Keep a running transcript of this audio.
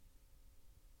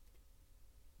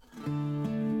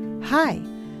Hi,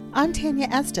 I'm Tanya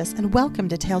Estes, and welcome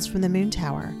to Tales from the Moon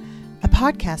Tower, a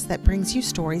podcast that brings you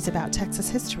stories about Texas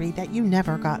history that you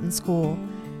never got in school,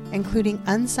 including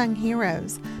unsung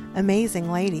heroes, amazing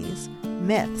ladies,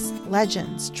 myths,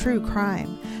 legends, true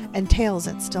crime, and tales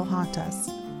that still haunt us.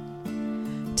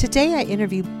 Today I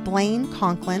interview Blaine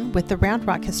Conklin with the Round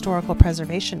Rock Historical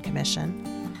Preservation Commission.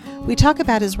 We talk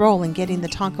about his role in getting the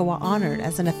Tonkawa honored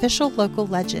as an official local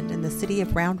legend in the city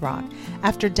of Round Rock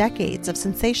after decades of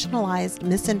sensationalized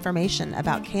misinformation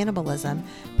about cannibalism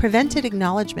prevented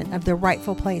acknowledgement of their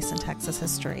rightful place in Texas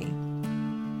history.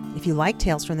 If you like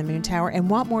Tales from the Moon Tower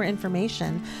and want more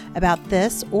information about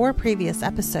this or previous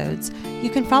episodes,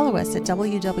 you can follow us at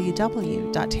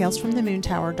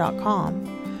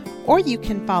www.talesfromthemoontower.com, or you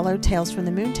can follow Tales from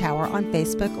the Moon Tower on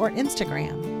Facebook or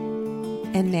Instagram.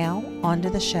 And now, on to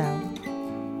the show.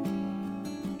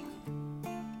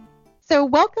 So,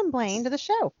 welcome, Blaine, to the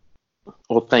show.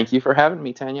 Well, thank you for having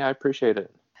me, Tanya. I appreciate it.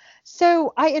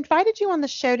 So, I invited you on the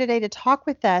show today to talk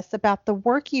with us about the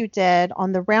work you did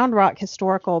on the Round Rock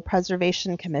Historical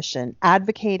Preservation Commission,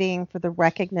 advocating for the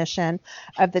recognition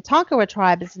of the Tonkawa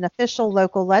tribe as an official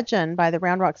local legend by the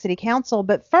Round Rock City Council.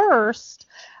 But first,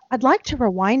 I'd like to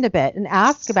rewind a bit and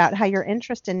ask about how your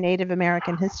interest in Native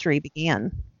American history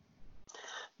began.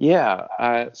 Yeah,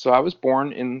 so I was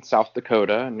born in South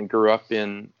Dakota and grew up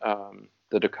in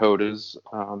the Dakotas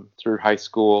through high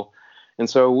school. And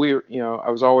so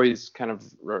I was always kind of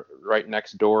right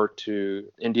next door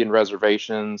to Indian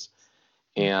reservations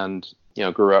and,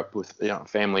 grew up with,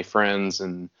 family friends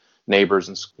and neighbors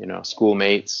and,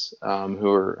 schoolmates who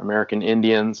were American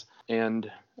Indians.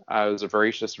 And I was a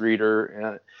voracious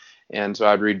reader. And so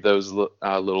I'd read those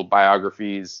little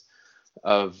biographies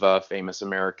of famous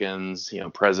Americans,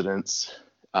 presidents,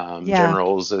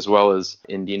 generals, as well as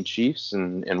Indian chiefs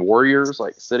and warriors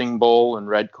like Sitting Bull and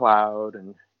Red Cloud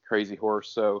and Crazy Horse.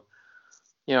 So,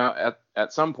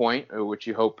 at some point, which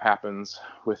you hope happens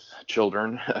with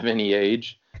children of any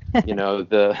age,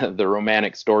 the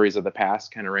romantic stories of the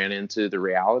past kind of ran into the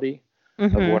reality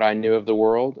of what I knew of the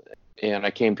world. And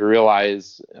I came to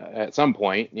realize at some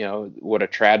point, what a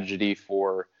tragedy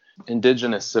for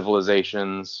indigenous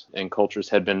civilizations and cultures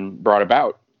had been brought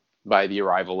about by the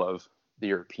arrival of the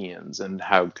Europeans, and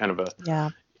how kind of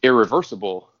a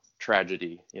irreversible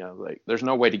tragedy, like there's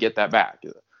no way to get that back,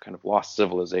 kind of lost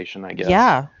civilization, I guess.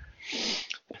 Yeah.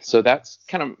 So that's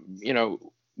kind of,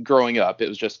 growing up, it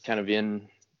was just kind of in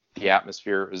the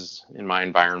atmosphere, it was in my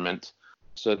environment.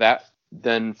 So that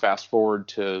then fast forward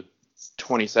to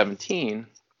 2017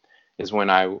 is when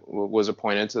I was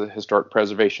appointed to the Historic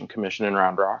Preservation Commission in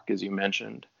Round Rock, as you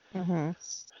mentioned. The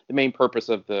main purpose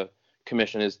of the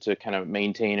commission is to kind of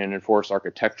maintain and enforce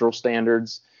architectural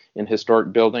standards in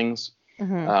historic buildings.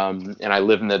 And I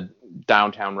live in the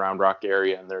downtown Round Rock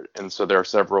area, and so there are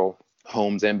several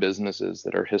homes and businesses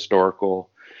that are historical.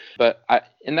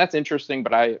 And that's interesting,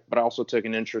 but I also took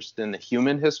an interest in the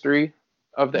human history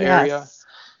of the area.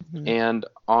 And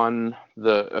on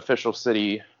the official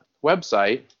city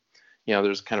website,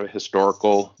 there's kind of a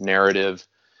historical narrative,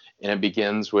 and it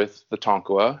begins with the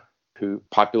Tonkawa, who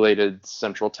populated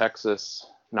central Texas,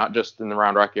 not just in the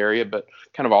Round Rock area, but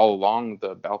kind of all along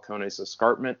the Balcones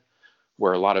Escarpment,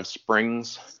 where a lot of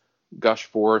springs gush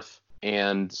forth,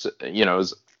 and,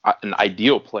 is an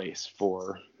ideal place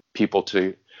for people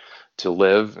to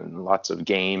live, and lots of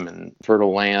game and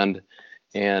fertile land.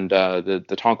 And the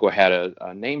Tonkawa had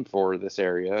a name for this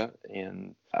area,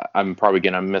 and I'm probably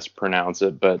going to mispronounce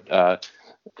it, but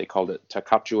they called it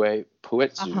Takachue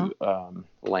Puetsu,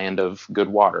 land of good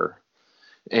water.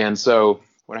 And so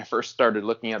when I first started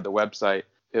looking at the website,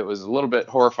 it was a little bit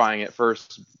horrifying at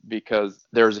first, because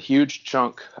there was a huge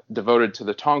chunk devoted to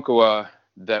the Tonkawa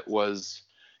that was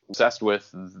obsessed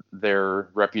with their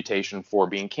reputation for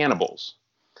being cannibals.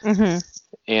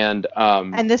 And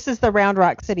this is the Round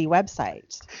Rock City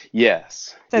website.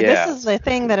 Yes. So this is the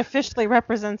thing that officially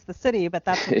represents the city, but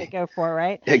that's what they go for,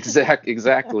 right?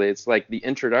 Exactly. It's like the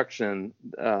introduction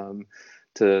to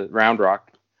Round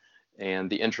Rock,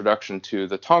 and the introduction to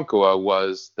the Tonkawa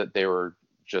was that they were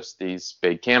just these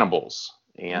big cannibals.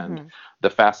 And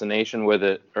the fascination with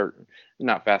it, or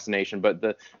not fascination, but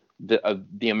the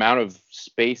amount of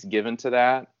space given to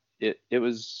that, it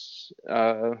was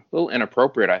a little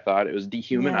inappropriate, I thought. It was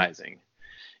dehumanizing.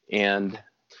 And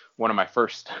one of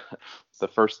the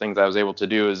first things I was able to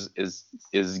do is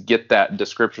get that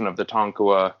description of the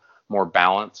Tonkawa more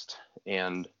balanced,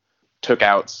 and took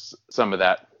out some of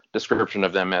that description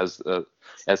of them as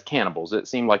cannibals. It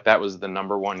seemed like that was the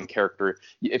number one character.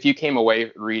 If you came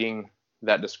away reading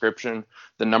that description,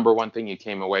 the number one thing you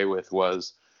came away with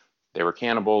was they were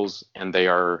cannibals and they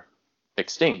are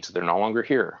extinct. They're no longer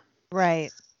here.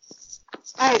 Right.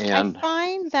 I And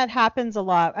find that happens a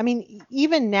lot. I mean,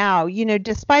 even now,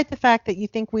 despite the fact that you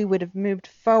think we would have moved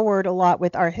forward a lot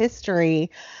with our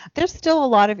history, there's still a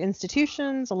lot of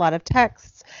institutions, a lot of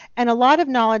texts, and a lot of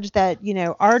knowledge that,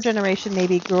 our generation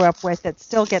maybe grew up with that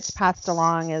still gets passed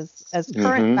along as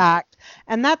current hmm fact.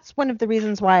 And that's one of the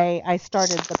reasons why I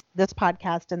started this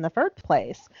podcast in the first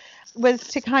place, was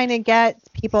to kind of get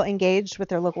people engaged with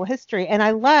their local history. And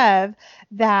I love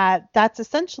that that's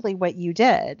essentially what you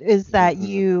did, is that hmm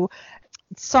you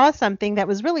saw something that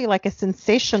was really like a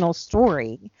sensational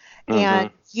story, hmm and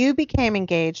you became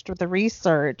engaged with the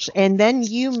research, and then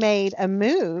you made a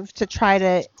move to try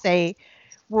to say,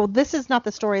 well, this is not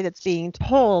the story that's being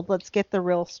told. Let's get the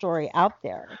real story out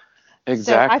there.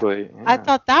 So exactly. I Yeah.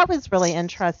 thought that was really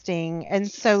interesting.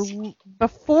 And so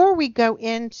before we go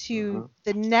into hmm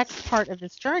the next part of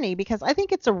this journey, because I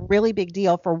think it's a really big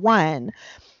deal, for one,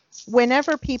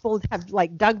 whenever people have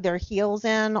like dug their heels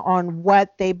in on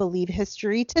what they believe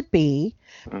history to be,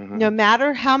 hmm no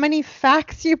matter how many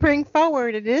facts you bring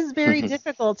forward, it is very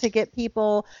difficult to get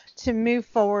people to move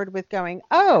forward with going,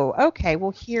 oh, okay,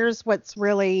 well, here's what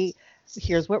really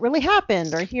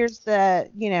happened, or here's the,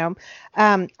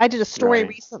 I did a story Right.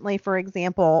 recently, for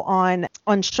example, on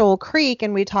Shoal Creek,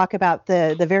 and we talk about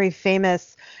the very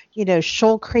famous,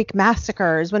 Shoal Creek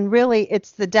massacres, when really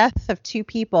it's the death of two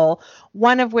people,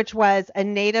 one of which was a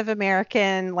Native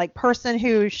American like person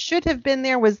who should have been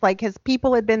there, was like his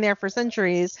people had been there for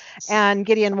centuries, and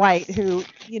Gideon White, who,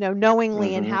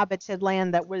 knowingly hmm inhabited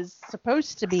land that was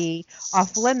supposed to be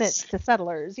off limits to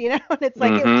settlers, and it's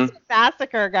like, it hmm wasn't a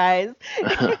massacre, guys.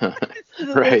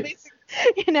 right.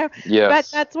 you know, but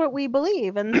Yes. that's what we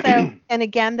believe. And so, and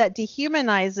again, that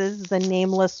dehumanizes the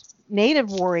nameless Native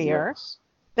warrior, yes.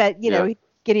 but, Yeah.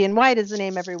 Gideon White is the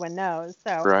name everyone knows.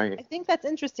 So I Right. think that's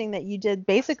interesting that you did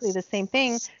basically the same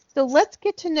thing. So let's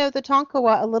get to know the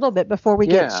Tonkawa a little bit before we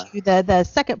get Yeah. to the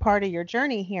second part of your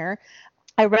journey here.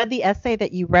 I read the essay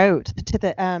that you wrote to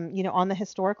the, on the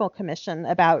historical commission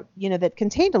about, that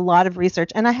contained a lot of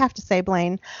research. And I have to say,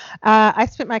 Blaine, I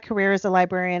spent my career as a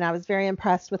librarian. I was very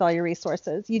impressed with all your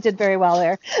resources. You did very well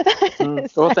there.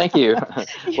 Well, So, thank you.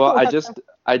 you're Well, welcome.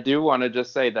 I do want to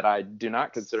just say that I do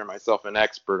not consider myself an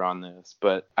expert on this,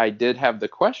 but I did have the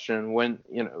question when,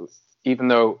 even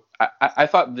though I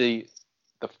thought the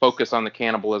focus on the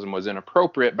cannibalism was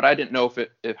inappropriate, but I didn't know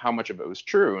if how much of it was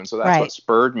true. And so that's what Right.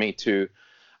 spurred me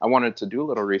I wanted to do a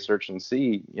little research and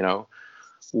see,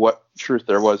 what truth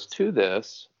there was to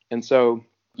this. And so,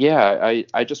 yeah,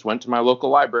 I just went to my local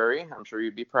library. I'm sure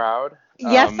you'd be proud.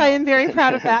 Yes, I am very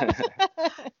proud of that.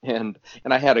 and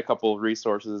I had a couple of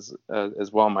resources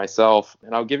as well myself.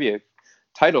 And I'll give you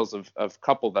titles of a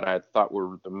couple that I thought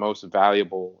were the most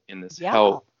valuable in this Yeah.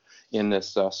 help in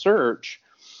this search.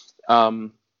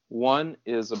 One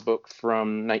is a book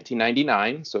from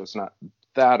 1999, so it's not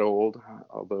that old,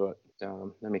 although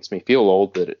that makes me feel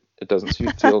old that it doesn't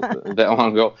feel that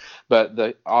long ago. But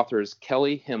the author is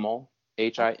Kelly Himmel,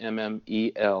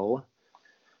 Himmel,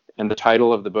 and the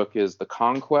title of the book is The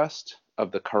Conquest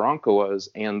of the Karankawas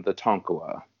and the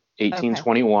Tonkawa, Okay.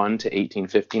 1821 to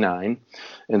 1859.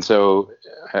 And so,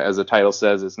 as the title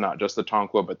says, it's not just the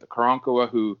Tonkawa, but the Karankawa,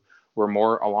 who were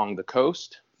more along the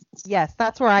coast. Yes,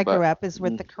 that's where I grew But up, is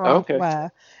with the okay, Karankawa.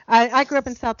 I grew up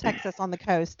in South Texas on the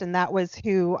coast, and that was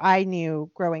who I knew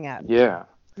growing up. yeah,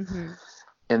 Hmm.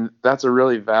 and that's a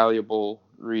really valuable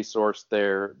resource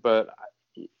there. But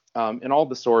in all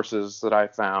the sources that I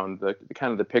found, the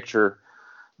kind of the picture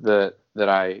that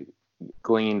I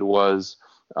gleaned was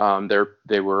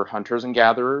they were hunters and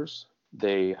gatherers.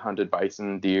 They hunted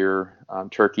bison, deer,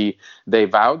 turkey. They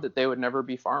vowed that they would never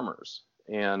be farmers,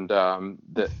 and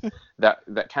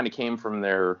that kind of came from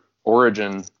their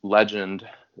origin legend.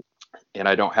 And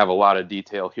I don't have a lot of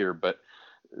detail here, but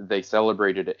they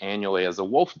celebrated it annually as a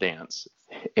wolf dance.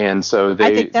 And so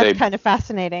I think that's kind of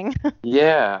fascinating.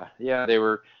 they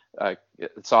were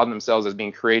saw themselves as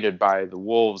being created by the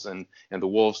wolves, and the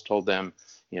wolves told them,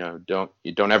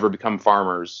 don't ever become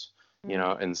farmers,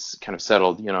 and kind of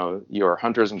settled, you're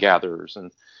hunters and gatherers,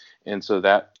 and so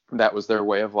that was their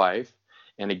way of life.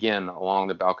 And again, along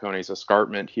the Balcones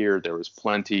Escarpment here, there was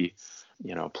plenty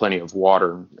of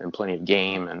water and plenty of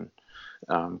game and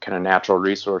kind of natural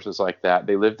resources like that.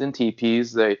 They lived in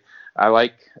teepees. I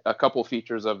like a couple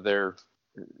features of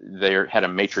they had a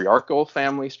matriarchal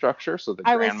family structure. So the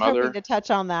I was hoping grandmother, to touch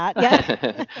on that. Yeah.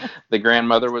 the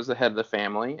grandmother was the head of the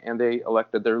family, and they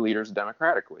elected their leaders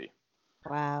democratically.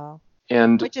 Wow.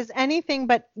 And Which is anything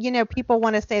but, people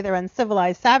want to say they're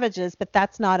uncivilized savages, but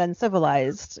that's not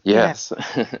uncivilized. yes,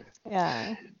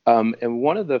 Yeah. and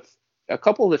a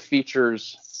couple of the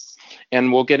features,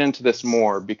 And we'll get into this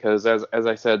more because, as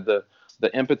I said, the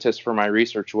impetus for my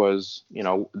research was,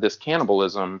 this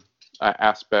cannibalism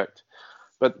aspect.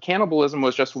 But cannibalism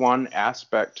was just one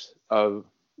aspect of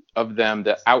them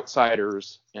that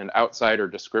outsiders and outsider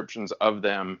descriptions of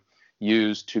them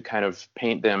used to kind of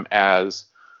paint them as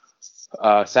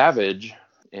savage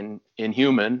and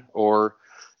inhuman,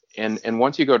 and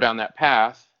once you go down that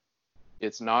path,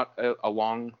 it's not a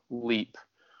long leap.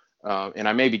 And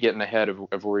I may be getting ahead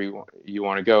of where you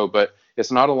want to go, but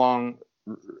it's not a long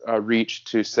reach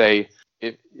to say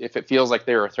if it feels like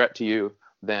they're a threat to you,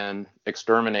 then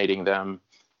exterminating them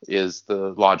is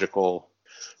the logical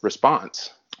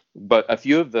response. But a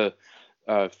few of the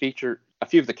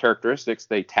characteristics,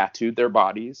 they tattooed their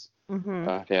bodies.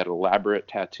 Mm-hmm. They had elaborate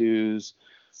tattoos.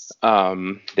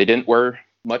 They didn't wear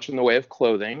much in the way of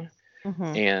clothing.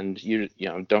 Mm-hmm. And you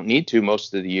don't need to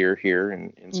most of the year here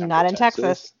in Central Not in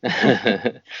Texas.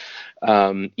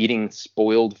 Eating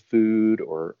spoiled food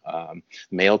or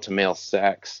male-to-male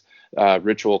sex,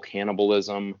 ritual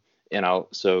cannibalism,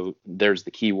 so there's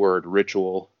the key word,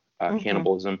 ritual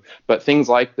cannibalism. But things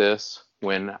like this,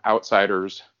 when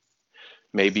outsiders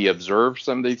maybe observed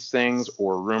some of these things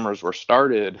or rumors were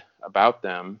started about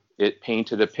them, it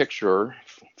painted a picture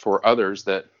for others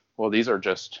that, well, these are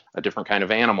just a different kind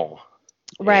of animal.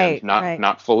 Right.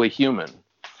 Not fully human.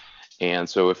 And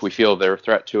so if we feel they're a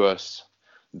threat to us,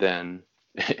 then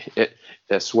it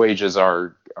assuages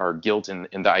our guilt in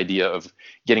the idea of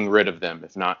getting rid of them,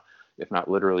 if not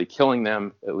literally killing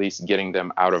them, at least getting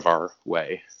them out of our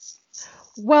way.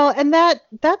 Well, and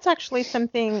that's actually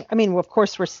something, I mean, of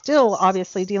course, we're still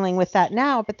obviously dealing with that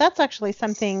now, but that's actually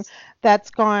something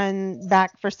that's gone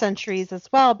back for centuries as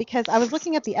well, because I was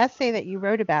looking at the essay that you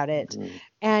wrote about it,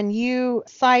 and you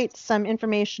cite some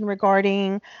information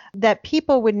regarding that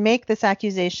people would make this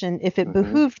accusation if it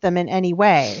behooved them in any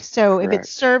way. So Correct. If it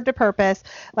served a purpose,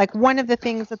 like one of the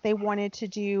things that they wanted to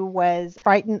do was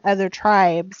frighten other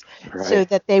tribes so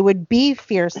that they would be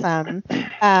fearsome.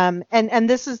 And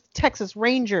this is Texas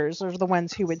Rangers are the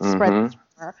ones who would spread this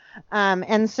rumor.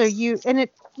 And so you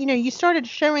started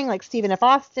showing like Stephen F.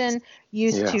 Austin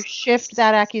used to shift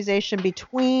that accusation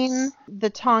between the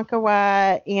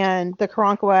Tonkawa and the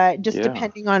Karankawa, just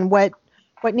depending on what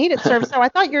need it served. So I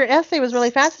thought your essay was really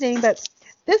fascinating, but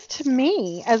this to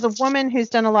me, as a woman who's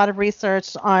done a lot of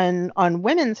research on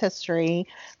women's history,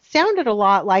 sounded a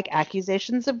lot like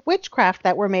accusations of witchcraft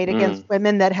that were made against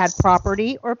women that had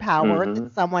property or power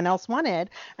that someone else wanted.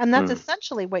 And that's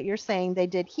essentially what you're saying they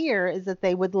did here, is that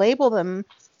they would label them,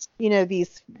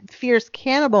 these fierce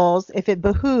cannibals if it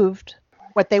behooved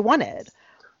what they wanted.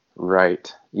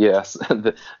 Right. Yes.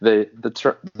 The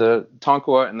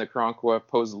Tonkawa and the Karankawa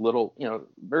posed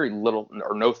very little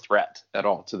or no threat at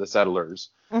all to the settlers.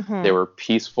 They were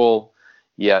peaceful,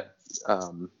 yet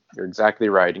you're exactly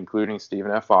right, including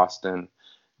Stephen F. Austin.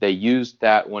 They used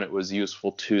that when it was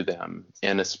useful to them,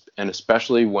 and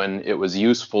especially when it was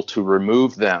useful to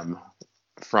remove them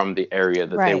from the area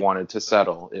that they wanted to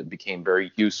settle. It became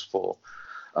very useful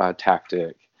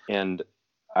tactic. And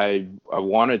I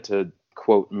wanted to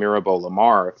quote Mirabeau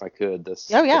Lamar, if I could.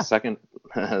 The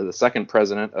second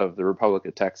president of the Republic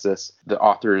of Texas. The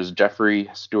author is Jeffrey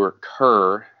Stuart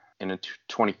Kerr, and in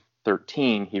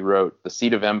 2013 he wrote The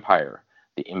Seat of Empire: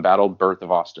 The Embattled Birth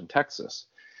of Austin, Texas.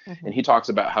 And he talks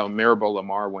about how Mirabeau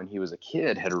Lamar, when he was a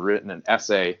kid, had written an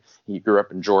essay. He grew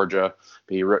up in Georgia,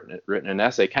 but he written an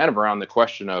essay kind of around the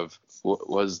question of,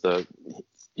 was the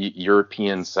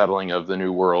European settling of the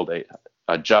New World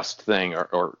a just thing,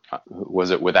 or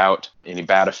was it without any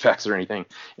bad effects or anything?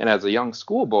 And as a young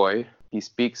schoolboy, he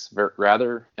speaks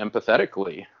rather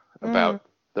empathetically about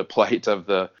the plight of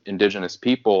the indigenous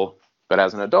people. But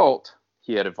as an adult,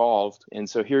 he had evolved. And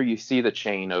so here you see the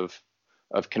chain of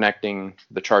connecting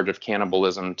the charge of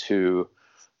cannibalism to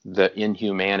the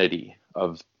inhumanity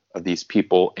of these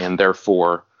people, and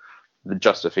therefore the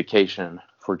justification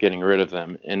for getting rid of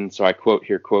them. And so I quote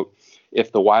here,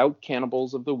 "If the wild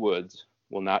cannibals of the woods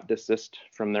will not desist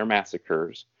from their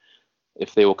massacres,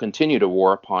 if they will continue to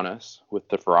war upon us with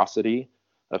the ferocity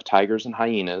of tigers and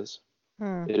hyenas,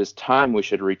 it is time we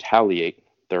should retaliate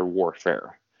their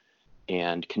warfare."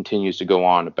 And continues to go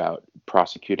on about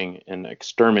prosecuting and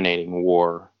exterminating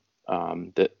war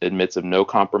that admits of no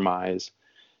compromise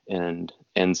and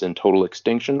ends in total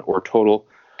extinction or total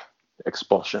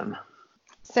expulsion.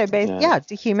 So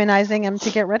dehumanizing them to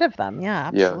get rid of them. Yeah,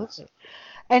 absolutely. Yeah.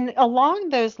 And along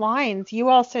those lines, you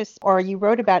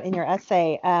wrote about in your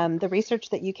essay the research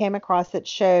that you came across that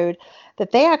showed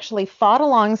that they actually fought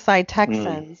alongside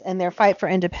Texans in their fight for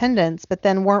independence, but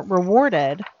then weren't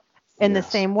rewarded in the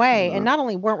Yes. same way, and not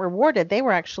only weren't rewarded, they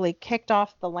were actually kicked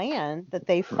off the land that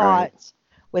they fought Right.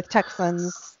 with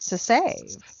Texans to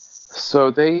save.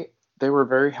 So they were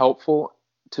very helpful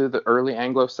to the early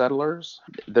Anglo settlers.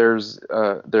 There's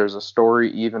a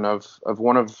story even of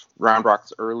one of Round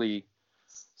Rock's early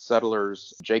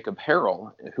settlers, Jacob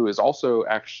Harrell, who is also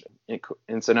actually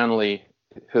incidentally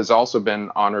has also been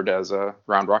honored as a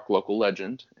Round Rock local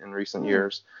legend in recent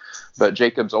years. But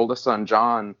Jacob's oldest son,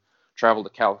 John, traveled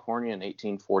to California in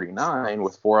 1849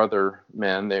 with four other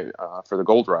men for the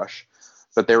gold rush.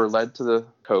 But they were led to the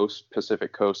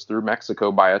Pacific coast through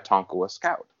Mexico by a Tonkawa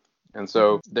scout. And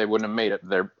so they wouldn't have made it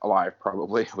there alive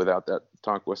probably without that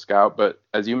Tonkawa scout. But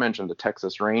as you mentioned, the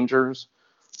Texas Rangers,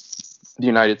 the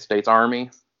United States Army,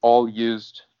 all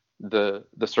used the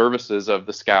services of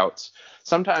the scouts,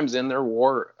 sometimes in their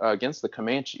war against the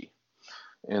Comanche.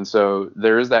 And so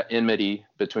there is that enmity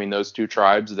between those two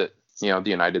tribes that, the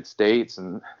United States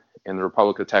and the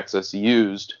Republic of Texas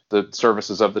used the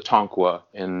services of the Tonkawa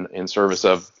in service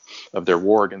of their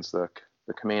war against the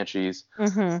Comanches.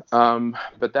 Mm-hmm.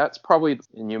 But that's probably,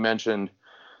 and you mentioned,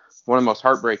 one of the most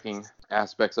heartbreaking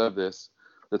aspects of this.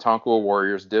 The Tonkawa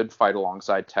warriors did fight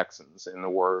alongside Texans in the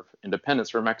War of Independence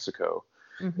for Mexico.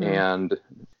 Mm-hmm. And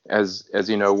as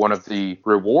you know, one of the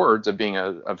rewards of being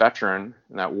a veteran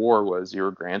in that war was you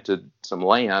were granted some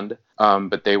land,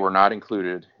 but they were not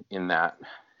included in that.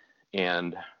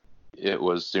 And it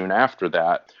was soon after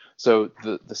that. So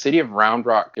the city of Round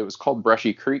Rock, it was called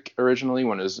Brushy Creek originally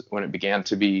when it began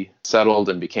to be settled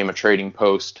and became a trading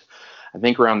post. I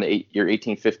think around the year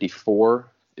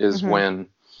 1854 is when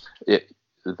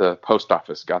the post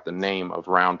office got the name of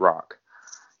Round Rock.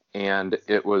 And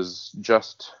it was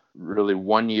just really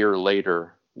 1 year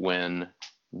later when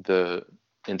the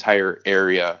entire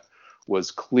area was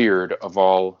cleared of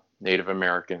all Native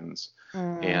Americans.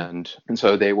 And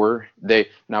so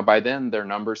now by then their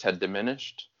numbers had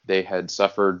diminished. They had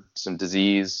suffered some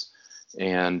disease.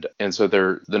 And so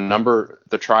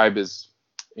the tribe is,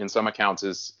 in some accounts,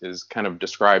 is kind of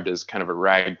described as kind of a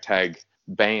ragtag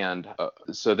band.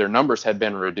 So their numbers had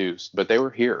been reduced, but they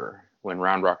were here when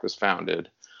Round Rock was founded.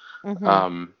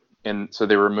 And so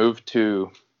they were moved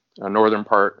to a northern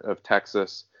part of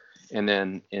Texas. And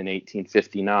then in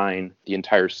 1859, the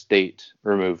entire state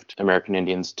removed American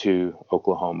Indians to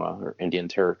Oklahoma, or Indian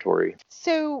Territory.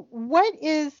 So what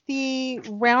is the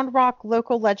Round Rock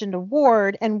Local Legend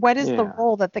Award, and what is the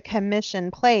role that the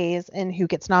commission plays in who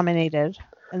gets nominated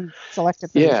and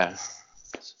selected for these?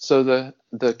 So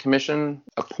the commission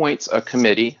appoints a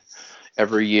committee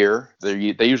every year.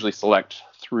 They usually select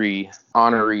 3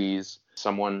 honorees,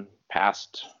 someone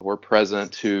past or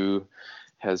present who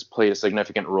has played a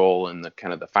significant role in the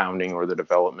kind of the founding or the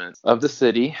development of the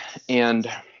city. And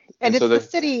it's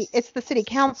the city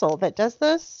council that does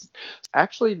this?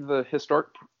 Actually, the Historic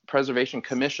Preservation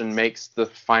Commission makes the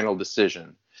final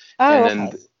decision.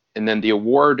 And then the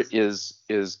award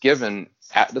is given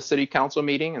at the city council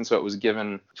meeting. And so it was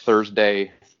given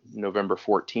Thursday, November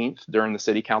 14th during the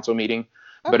city council meeting.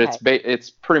 But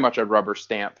it's pretty much a rubber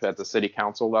stamp at the city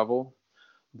council level.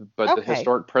 But the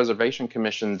Historic Preservation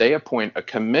Commission, they appoint a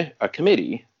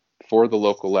committee for the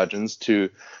local legends to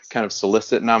kind of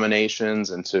solicit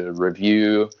nominations and to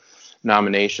review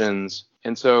nominations.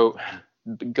 And so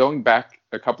going back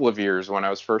a couple of years when I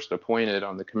was first appointed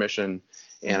on the commission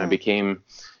and I became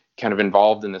kind of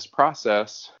involved in this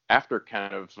process after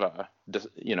kind of,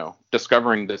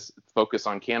 discovering this focus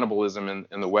on cannibalism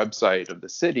in the website of the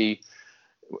city,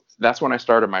 that's when I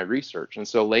started my research. And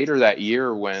so later that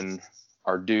year when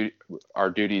our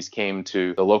duties came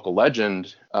to the local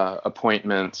legend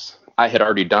appointments, I had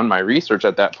already done my research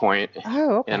at that point.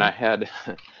 And I had,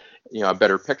 a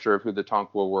better picture of who the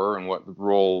Tonkawa were and what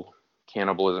role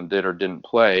cannibalism did or didn't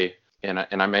play. And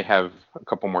I may have a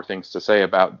couple more things to say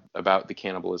about the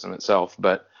cannibalism itself.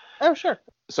 But sure.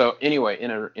 So anyway,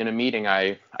 in a meeting,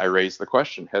 I raised the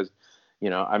question: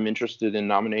 I'm interested in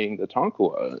nominating the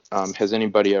Tonkawa. Has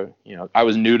anybody, I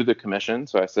was new to the commission,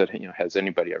 so I said, has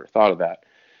anybody ever thought of that?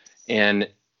 And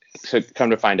to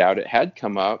come to find out, it had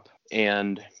come up.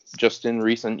 And just in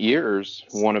recent years,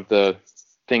 one of the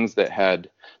things that had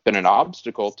been an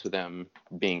obstacle to them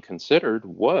being considered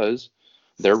was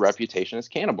their reputation as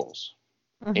cannibals.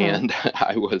 And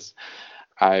I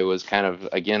was kind of,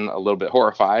 again, a little bit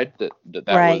horrified that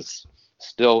was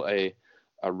still a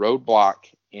roadblock.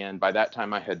 And by that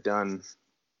time I had done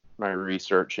my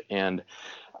research and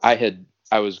I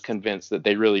was convinced that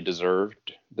they really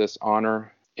deserved this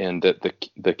honor and that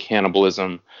the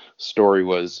cannibalism story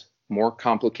was more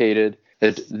complicated.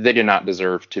 They did not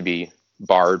deserve to be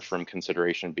barred from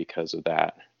consideration because of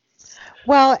that.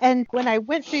 Well, and when I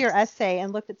went through your essay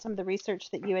and looked at some of the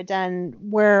research that you had done,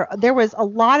 where there was a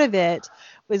lot of it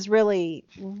was really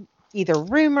either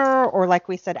rumor or, like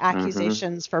we said, Mm-hmm.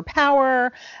 accusations for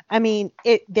power. I mean,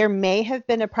 there may have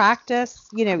been a practice,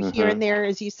 here Mm-hmm. and there,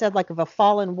 as you said, like of a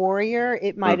fallen warrior.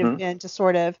 It might have Mm-hmm. been to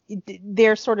sort of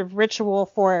their sort of ritual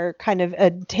for kind of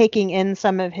taking in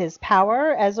some of his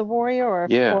power as a warrior,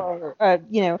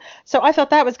 Yeah. So I thought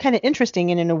that was kind of interesting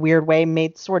and in a weird way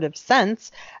made sort of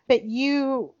sense. But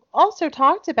you also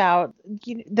talked about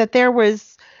that there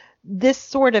was this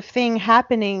sort of thing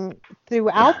happening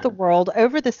throughout the world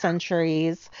over the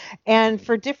centuries and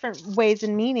for different ways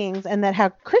and meanings, and that how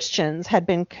Christians had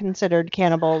been considered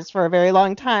cannibals for a very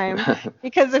long time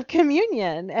because of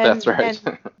communion. That's And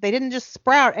right. they didn't just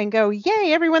sprout and go,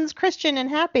 yay, everyone's Christian and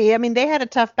happy. I mean, they had a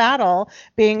tough battle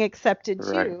being accepted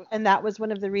Right. too, and that was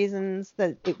one of the reasons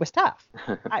that it was tough.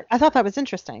 I thought that was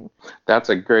interesting. That's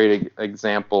a great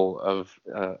example of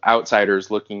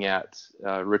outsiders looking at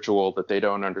ritual that they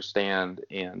don't understand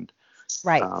and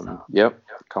Right. yep,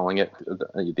 calling it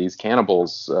these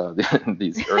cannibals.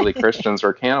 These early Christians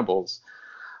were cannibals.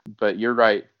 But you're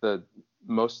right.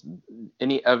 Most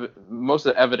most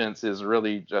of the evidence is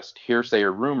really just hearsay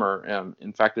or rumor.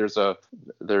 In fact,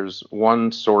 there's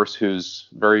one source who's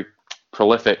very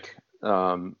prolific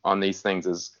on these things.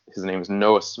 His name is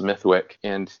Noah Smithwick,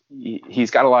 and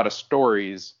he's got a lot of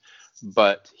stories,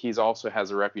 but he's also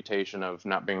has a reputation of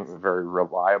not being very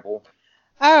reliable.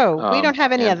 Oh, we don't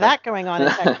have any And of that going on in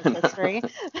Texas history.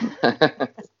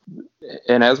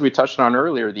 and as we touched on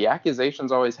earlier, the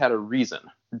accusations always had a reason.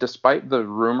 Despite the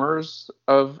rumors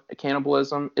of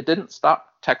cannibalism, it didn't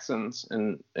stop Texans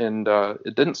and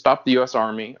it didn't stop the U.S.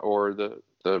 Army or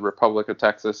the Republic of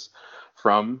Texas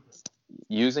from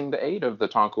using the aid of the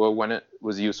Tonkawa when it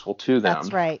was useful to them.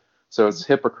 That's right. So it's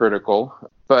hypocritical.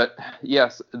 But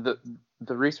yes, the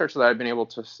research that I've been able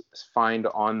to find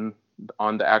on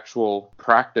the actual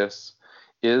practice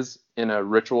is in a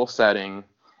ritual setting,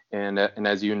 and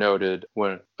as you noted,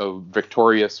 when a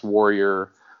victorious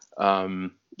warrior,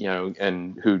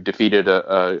 and who defeated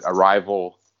a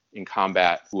rival in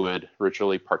combat would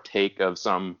ritually partake of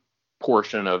some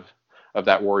portion of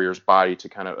that warrior's body to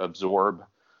kind of absorb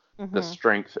the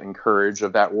strength and courage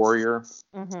of that warrior,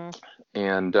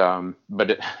 and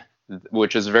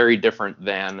which is very different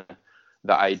than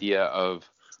the idea of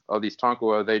these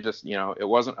Tonkawa, they just, it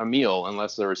wasn't a meal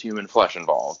unless there was human flesh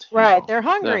involved. Right. They're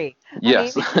hungry.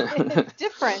 Yes. I mean, it's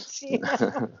different.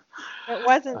 It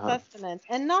wasn't sustenance.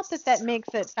 And not that makes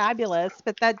it fabulous,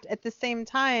 but that at the same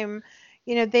time,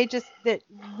 that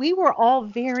we were all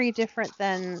very different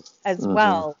then as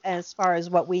well, as far as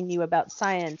what we knew about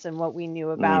science and what we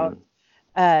knew about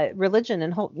religion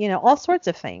and all sorts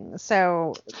of things.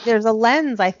 So there's a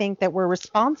lens, I think, that we're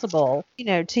responsible,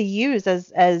 to use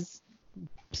as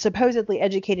supposedly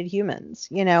educated humans,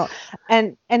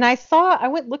 and I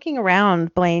went looking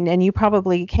around, Blaine, and you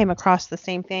probably came across the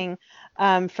same thing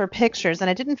for pictures, and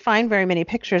I didn't find very many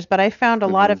pictures, but I found a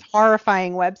lot of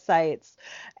horrifying websites.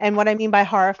 And what I mean by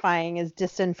horrifying is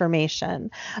disinformation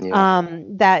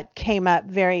that came up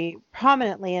very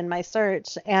prominently in my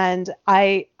search. And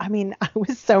I mean, I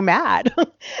was so mad.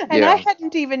 And I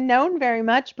hadn't even known very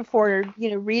much before,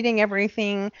 reading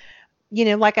everything.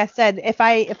 Like I said, if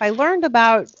I learned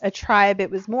about a tribe,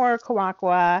 it was more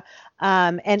Kawakwa,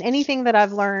 and anything that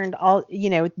I've learned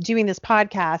doing this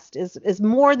podcast is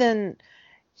more than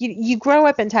you grow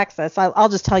up in Texas. I'll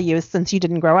just tell you, since you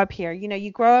didn't grow up here,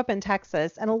 you grow up in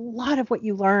Texas, and a lot of what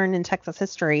you learn in Texas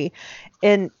history,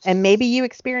 and maybe you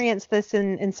experience this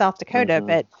in South Dakota,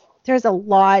 but there's a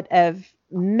lot of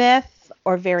myth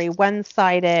or very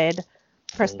one-sided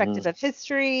perspective of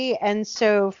history. And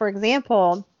so, for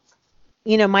example,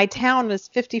 my town was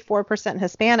 54%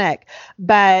 Hispanic,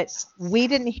 but we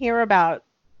didn't hear about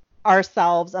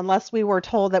ourselves unless we were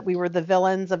told that we were the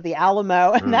villains of the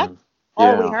Alamo, and that's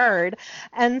all we heard.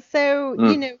 And so,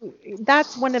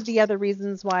 that's one of the other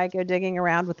reasons why I go digging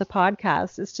around with the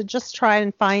podcast, is to just try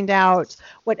and find out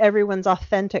what everyone's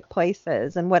authentic place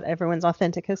is and what everyone's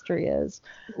authentic history is.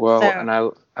 Well, and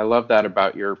I love that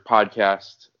about your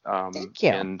podcast. Thank you.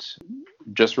 And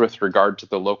just with regard to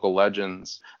the local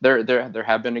legends, there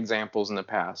have been examples in the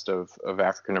past of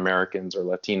African Americans or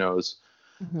Latinos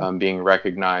being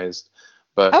recognized,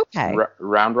 but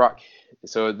Round Rock.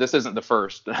 So this isn't the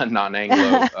first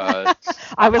non-Anglo.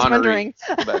 I was wondering,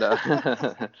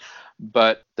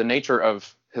 but the nature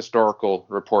of historical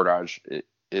reportage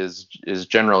is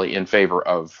generally in favor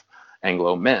of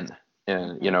Anglo men,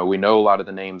 and we know a lot of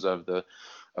the names of the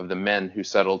men who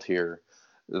settled here.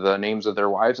 The names of their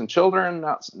wives and children,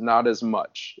 not as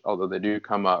much, although they do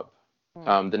come up.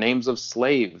 The names of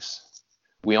slaves,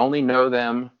 we only know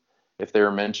them if they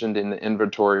are mentioned in the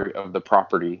inventory of the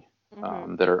property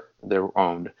they're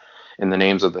owned. In the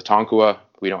names of the Tonkawa,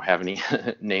 we don't have any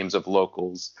names of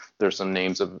locals. There's some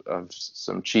names of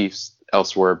some chiefs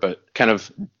elsewhere, but kind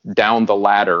of down the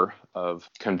ladder of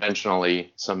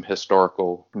conventionally some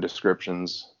historical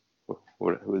descriptions,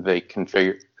 who do they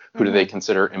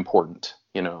consider important?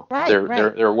 You know,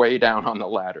 they're way down on the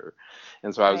ladder.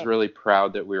 And so I was really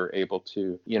proud that we were able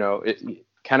to, you know, it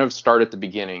kind of start at the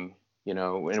beginning, you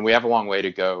know, and we have a long way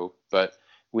to go, but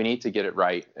we need to get it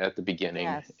right at the beginning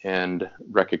and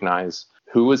recognize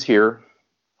who was here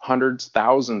hundreds,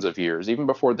 thousands of years, even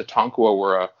before the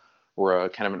Tonkawa were a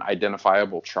kind of an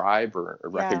identifiable tribe or a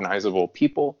recognizable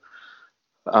people.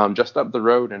 Just up the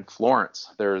road in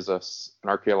Florence, there's an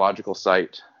archaeological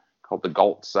site called the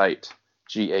Gault site,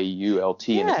 Gault.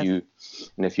 And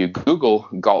if you Google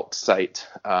Gault site,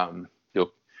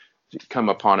 you'll come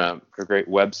upon a great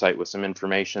website with some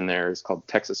information there. It's called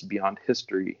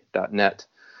texasbeyondhistory.net.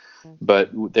 But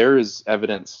there is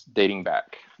evidence dating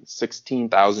back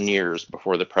 16,000 years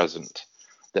before the present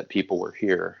that people were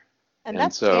here. And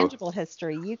that's tangible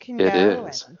history. You can go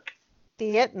and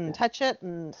see it and touch it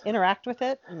and interact with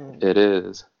it. It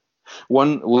is.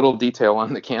 One little detail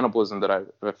on the cannibalism that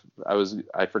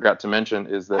I forgot to mention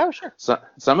is that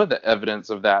some of the evidence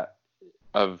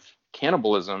of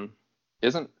cannibalism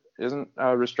isn't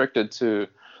restricted to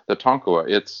the Tonkawa.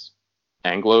 It's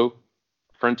Anglo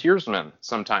frontiersmen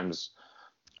sometimes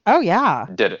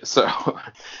did it.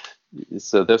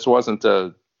 So this wasn't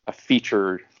a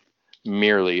feature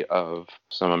merely of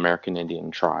some American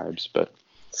Indian tribes, but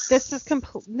this is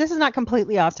not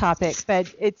completely off topic,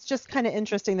 but it's just kind of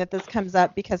interesting that this comes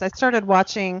up because I started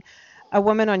watching a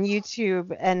woman on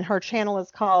YouTube, and her channel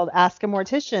is called Ask a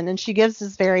Mortician, and she gives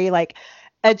this very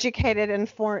educated,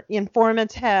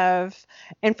 informative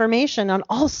information on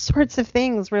all sorts of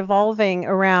things revolving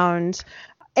around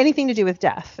anything to do with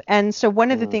death. And so one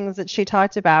of the things that she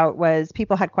talked about was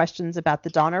people had questions about the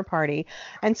Donner Party.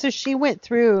 And so she went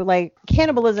through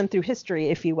cannibalism through history,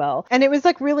 if you will. And it was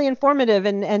really informative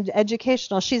and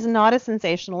educational. She's not a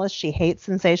sensationalist. She hates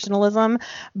sensationalism,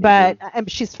 but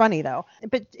she's funny though.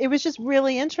 But it was just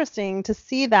really interesting to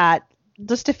see that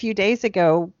just a few days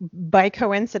ago by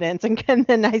coincidence, and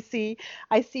then I see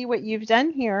what you've done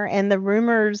here and the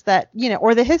rumors that,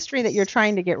 or the history that you're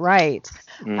trying to get right.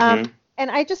 And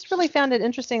I just really found it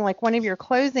interesting, one of your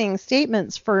closing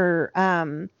statements for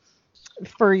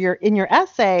your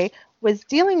essay was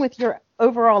dealing with your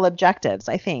overall objectives,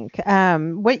 I think,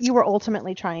 what you were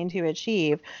ultimately trying to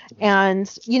achieve. And,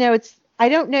 I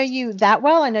don't know you that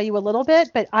well. I know you a little bit,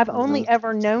 but I've only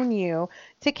ever known you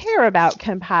to care about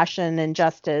compassion and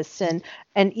justice and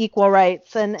equal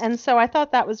rights. And so I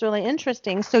thought that was really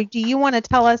interesting. So do you want to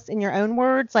tell us in your own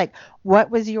words,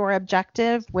 what was your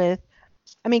objective with,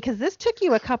 because this took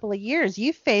you a couple of years.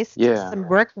 You faced some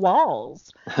brick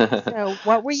walls. So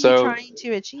what were you trying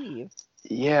to achieve?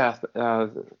 Yeah,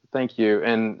 thank you.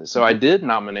 And so I did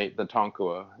nominate the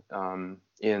Tonkawa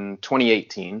in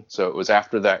 2018. So it was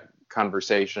after that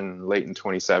conversation late in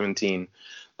 2017.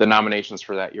 The nominations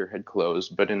for that year had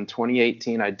closed. But in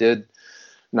 2018, I did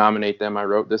nominate them. I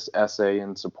wrote this essay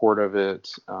in support of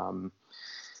it.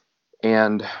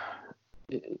 And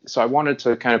so I wanted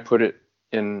to kind of put it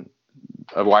in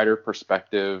a wider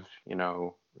perspective.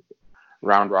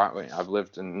 Round Rock, I've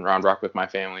lived in Round Rock with my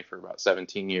family for about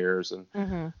 17 years, and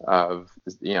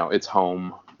it's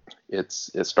home. It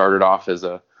started off as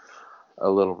a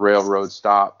little railroad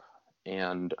stop,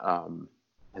 and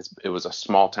it was a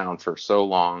small town for so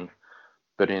long,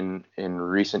 but in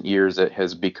recent years it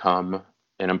has become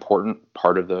an important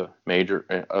part of the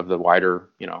wider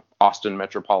Austin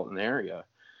metropolitan area.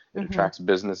 It attracts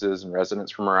businesses and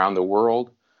residents from around the world.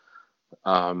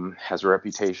 Has a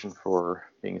reputation for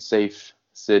being a safe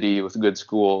city with good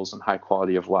schools and high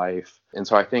quality of life. And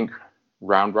so I think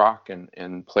Round Rock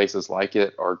and places like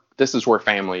it this is where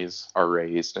families are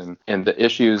raised, and the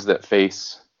issues that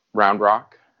face Round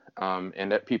Rock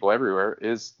and at people everywhere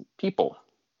is people.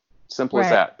 Simple as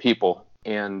that, people.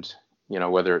 And,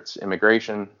 whether it's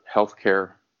immigration,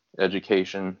 healthcare,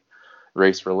 education,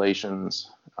 race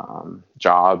relations,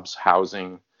 jobs,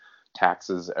 housing,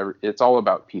 taxes, it's all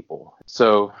about people.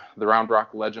 So the Round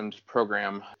Rock Legend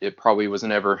program, it probably was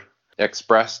never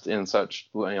expressed in such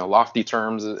lofty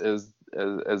terms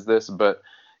as this, but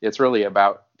it's really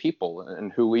about people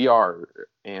and who we are.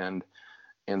 And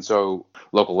so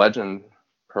Local Legend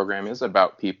program is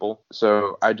about people.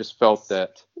 So I just felt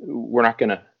that we're not going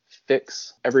to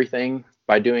fix everything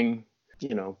by doing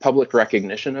public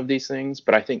recognition of these things,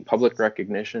 but I think public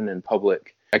recognition and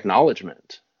public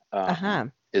acknowledgement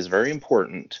is very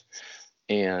important.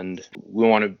 And we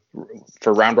want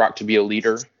for Round Rock to be a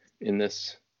leader in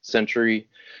this century.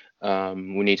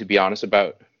 We need to be honest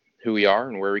about who we are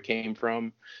and where we came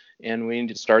from. And we need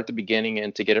to start at the beginning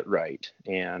and to get it right.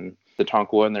 And the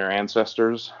Tonkawa and their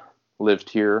ancestors lived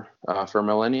here for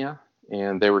millennia.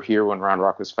 And they were here when Round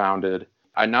Rock was founded.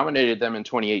 I nominated them in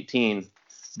 2018,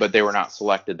 but they were not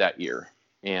selected that year.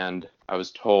 And I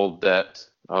was told that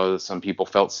some people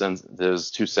felt it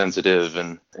was too sensitive,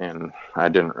 and I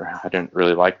didn't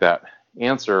really like that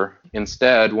answer.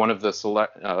 Instead, one of the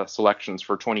selections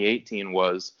for 2018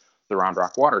 was the Round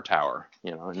Rock Water Tower.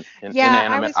 An inanimate object.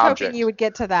 I was hoping you would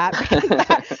get to that.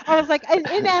 I was like, an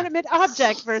inanimate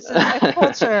object versus a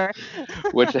culture,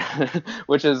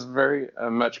 which is very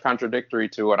much contradictory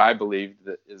to what I believe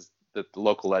that the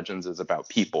local legends is about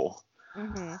people.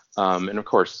 Mm-hmm. And of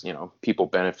course, people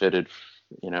benefited.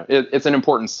 It's an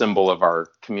important symbol of our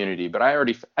community, but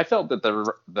I felt that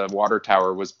the water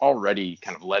tower was already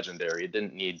kind of legendary. It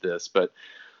didn't need this, but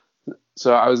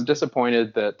so I was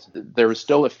disappointed that there was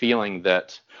still a feeling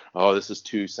that, this is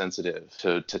too sensitive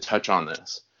to touch on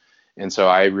this. And so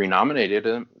I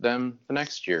renominated them the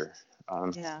next year,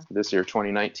 this year,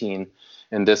 2019.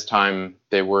 And this time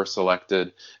they were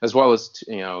selected, as well as,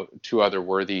 two other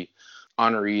worthy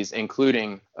honorees,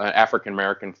 including an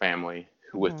African-American family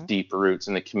with deep roots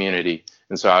in the community.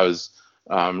 And so I was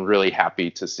really happy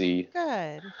to see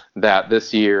that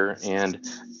this year. And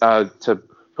to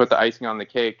put the icing on the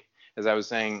cake, as I was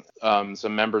saying,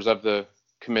 some members of the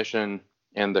commission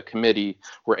and the committee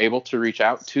were able to reach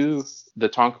out to the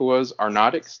Tonkawas. Are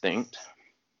not extinct.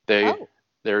 There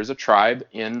is a tribe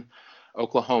in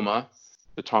Oklahoma,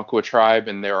 the Tonkawa tribe,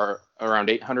 and there are around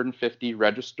 850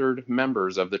 registered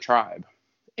members of the tribe.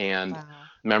 And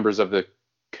members of the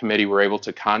committee were able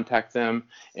to contact them,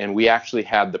 and we actually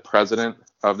had the president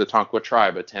of the Tonkawa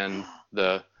tribe attend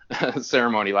the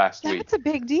ceremony last week. That's a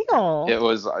big deal. It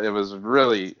was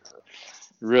really,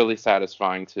 really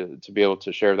satisfying to be able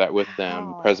to share that with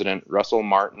them. President Russell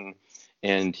Martin,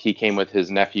 and he came with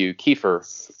his nephew Kiefer,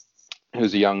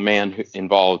 who's a young man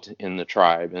involved in the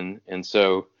tribe, and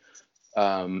so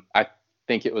I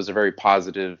think it was a very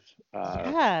positive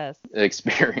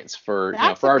experience for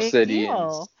for our city.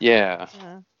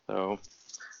 So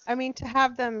I mean, to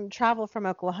have them travel from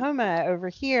Oklahoma over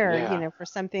here, for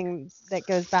something that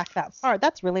goes back that far,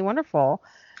 that's really wonderful.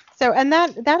 So, and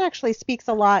that actually speaks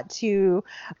a lot to,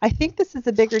 I think this is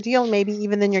a bigger deal maybe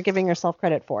even than you're giving yourself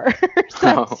credit for.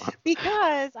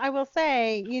 Because I will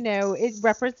say,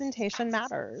 representation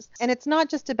matters. And it's not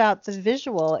just about the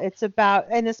visual, it's about,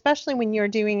 and especially when you're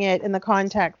doing it in the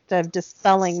context of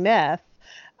dispelling myth,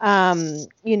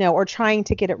 or trying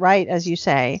to get it right, as you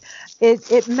say,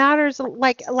 it matters.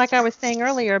 Like I was saying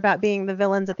earlier about being the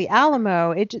villains at the Alamo,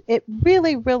 it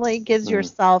really, really gives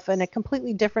yourself a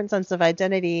completely different sense of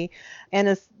identity,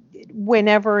 and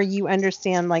whenever you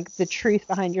understand the truth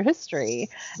behind your history.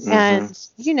 And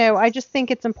I just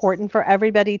think it's important for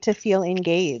everybody to feel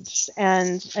engaged,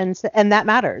 and that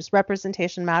matters.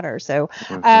 Representation matters. So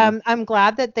I'm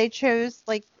glad that they chose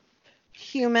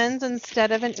humans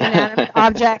instead of an inanimate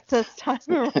object this time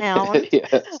around.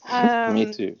 Yes,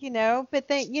 me too. But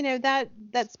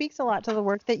that speaks a lot to the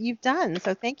work that you've done.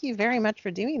 So thank you very much for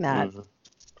doing that.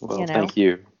 Well, thank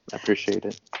you. I appreciate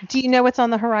it. Do you know what's on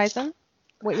the horizon?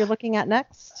 What you're looking at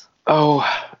next?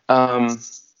 I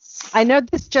know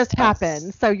this just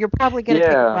happened, so you're probably going to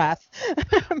take a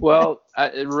breath. Well,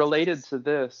 related to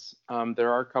this,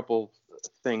 there are a couple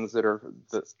things that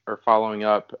are following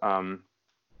up.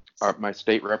 My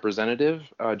state representative,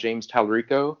 James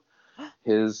Talarico,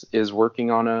 is working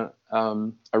on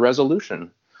a resolution.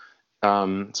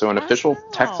 So an official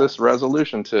Texas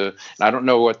resolution and I don't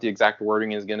know what the exact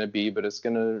wording is going to be, but it's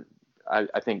going to,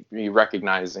 I think, be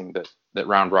recognizing that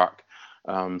Round Rock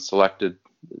selected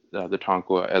the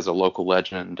Tonkawa as a local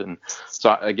legend. And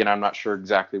so, again, I'm not sure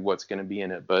exactly what's going to be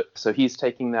in it, but so he's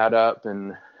taking that up,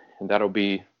 and that'll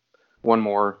be one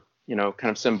more,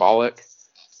 kind of symbolic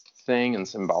thing and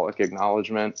symbolic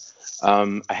acknowledgement.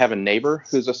 I have a neighbor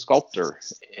who's a sculptor,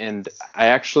 and I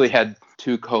actually had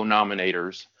two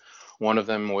co-nominators. One of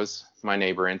them was my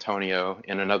neighbor Antonio,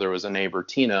 and another was a neighbor,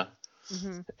 Tina.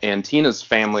 And Tina's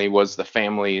family was the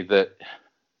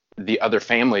other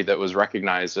family that was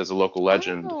recognized as a local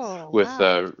legend, with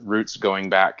roots going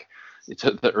back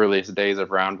to the earliest days of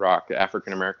Round Rock, the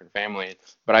African-American family.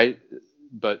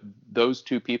 But those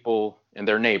two people, and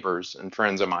they're neighbors and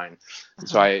friends of mine.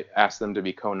 So I asked them to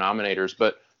be co-nominators.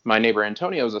 But my neighbor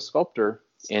Antonio is a sculptor,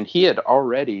 and he had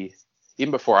already,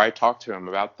 even before I talked to him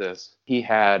about this, he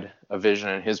had a vision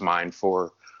in his mind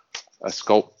for a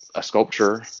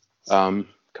sculpture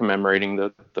commemorating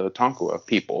the Tonkawa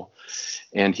people.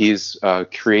 And he's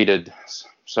created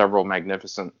several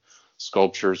magnificent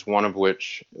sculptures, one of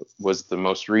which was the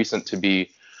most recent to be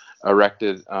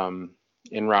erected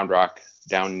in Round Rock,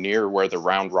 down near where the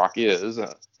Round Rock is,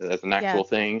 as an actual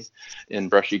thing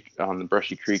on the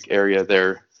Brushy Creek area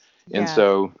there. And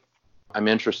so I'm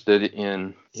interested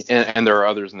in, and there are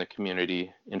others in the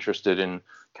community interested in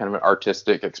kind of an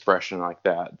artistic expression like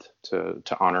that to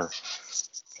honor,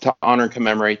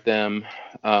 commemorate them.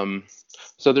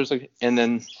 So there's and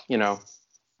then,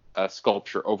 a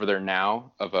sculpture over there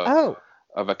now of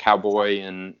a cowboy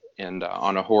and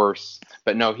on a horse.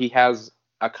 But no, he has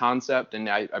a concept, and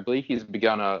I believe he's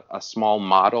begun a small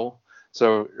model.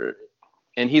 So,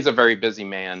 and he's a very busy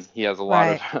man. He has a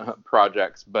lot of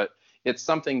projects, but it's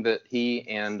something that he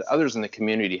and others in the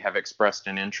community have expressed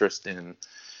an interest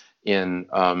in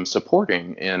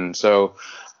supporting. And so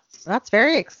that's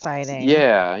very exciting.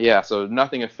 Yeah. So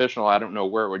nothing official. I don't know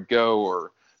where it would go,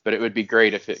 but it would be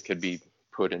great if it could be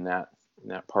put in that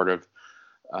part of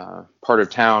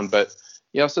town. But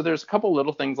so there's a couple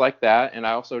little things like that. And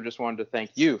I also just wanted to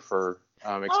thank you for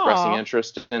expressing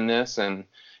interest in this and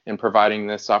providing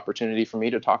this opportunity for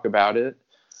me to talk about it.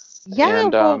 Yeah,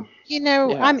 and, I'm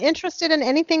interested in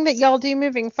anything that y'all do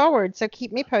moving forward, so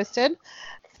keep me posted.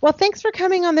 Well, thanks for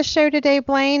coming on the show today,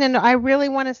 Blaine, and I really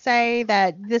want to say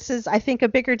that this is, I think, a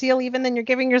bigger deal even than you're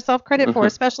giving yourself credit for,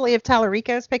 especially if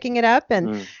Tallarico's picking it up,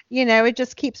 and, it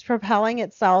just keeps propelling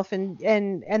itself, and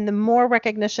the more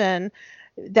recognition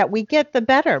that we get, the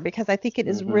better, because I think it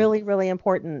is really, really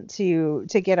important to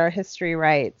get our history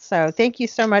right. So thank you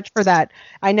so much for that.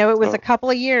 I know it was a couple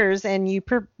of years and you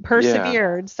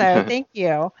persevered. So thank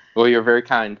you. Well, you're very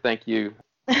kind. Thank you.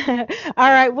 All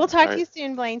right. We'll talk to you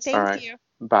soon, Blaine. Thank you.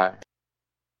 Bye.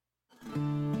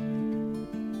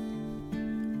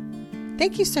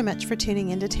 Thank you so much for tuning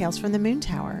in to Tales from the Moon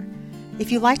Tower.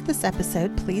 If you liked this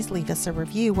episode, please leave us a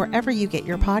review wherever you get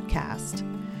your podcast.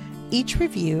 Each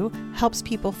review helps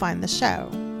people find the show.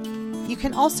 You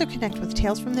can also connect with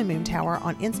Tales from the Moon Tower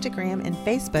on Instagram and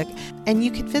Facebook, and you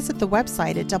can visit the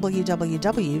website at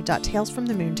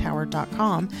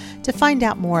www.talesfromthemoontower.com to find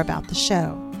out more about the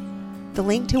show. The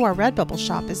link to our Redbubble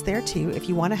shop is there too if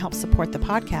you want to help support the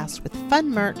podcast with fun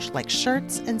merch like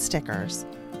shirts and stickers.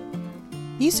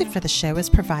 Music for the show is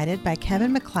provided by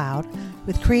Kevin MacLeod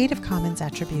with Creative Commons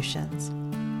Attributions.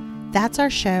 That's our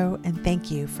show, and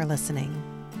thank you for listening.